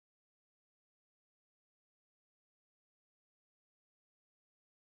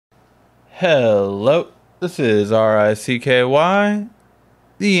Hello, this is RICKY,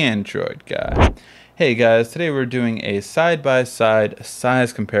 the Android guy. Hey guys, today we're doing a side-by-side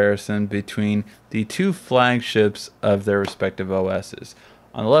size comparison between the two flagships of their respective OSs.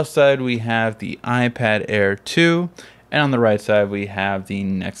 On the left side we have the iPad Air 2, and on the right side we have the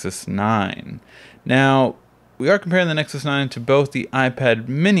Nexus 9. Now, we are comparing the Nexus 9 to both the iPad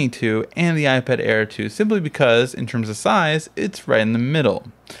Mini 2 and the iPad Air 2 simply because, in terms of size, it's right in the middle.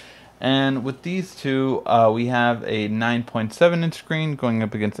 And with these two, we have a 9.7 inch screen going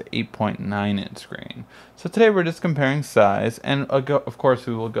up against an 8.9 inch screen. So today we're just comparing size, and of course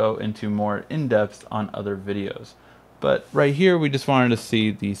we will go into more in-depth on other videos. But right here we just wanted to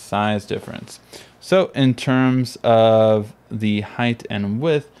see the size difference. So in terms of the height and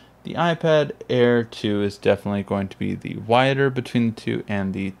width, the iPad Air 2 is definitely going to be the wider between the two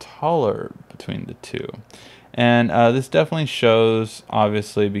and the taller between the two. And this definitely shows,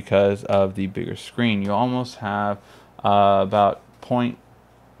 obviously, because of the bigger screen. You almost have about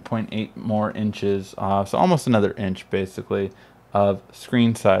 0.8 more inches, so almost another inch, basically, of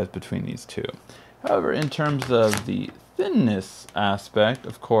screen size between these two. However, in terms of the thinness aspect,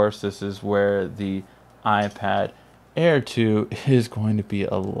 of course, this is where the iPad Air 2 is going to be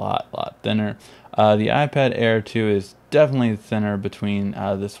a lot thinner. The iPad Air 2 is definitely thinner between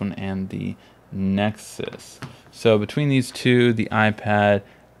this one and the Nexus. So between these two, the iPad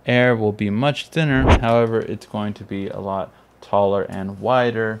Air will be much thinner. However, it's going to be a lot taller and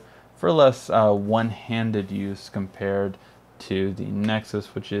wider for less one-handed use compared to the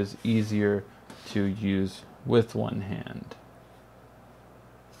Nexus, which is easier to use with one hand.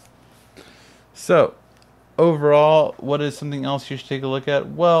 So overall, what is something else you should take a look at?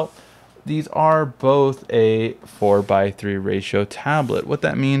 Well, these are both a 4:3 ratio tablet. What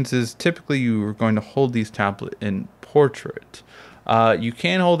that means is typically you are going to hold these tablets in portrait. You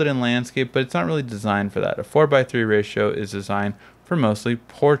can hold it in landscape, but it's not really designed for that. A 4:3 ratio is designed for mostly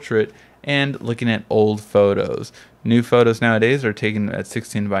portrait and looking at old photos. New photos nowadays are taken at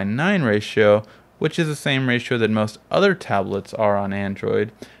 16:9 ratio, which is the same ratio that most other tablets are on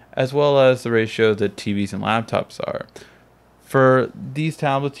Android, as well as the ratio that TVs and laptops are. For these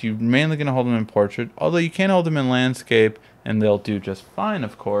tablets, you're mainly going to hold them in portrait, although you can hold them in landscape, and they'll do just fine,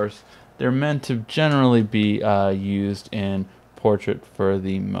 of course. They're meant to generally be used in portrait for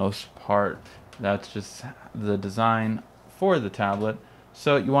the most part. That's just the design for the tablet.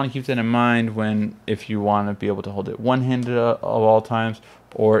 So you want to keep that in mind if you want to be able to hold it one-handed at all times,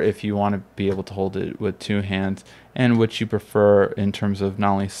 or if you want to be able to hold it with two hands, and which you prefer in terms of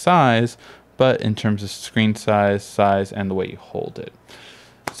not only size, but in terms of screen size, and the way you hold it.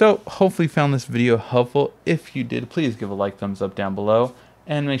 So hopefully you found this video helpful. If you did, please give a like, thumbs up down below,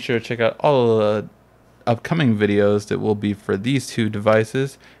 and make sure to check out all of the upcoming videos that will be for these two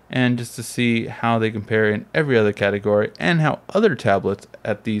devices, and just to see how they compare in every other category and how other tablets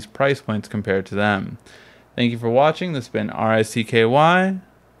at these price points compare to them. Thank you for watching. This has been RICKY,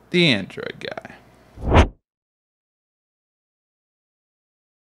 the Android guy.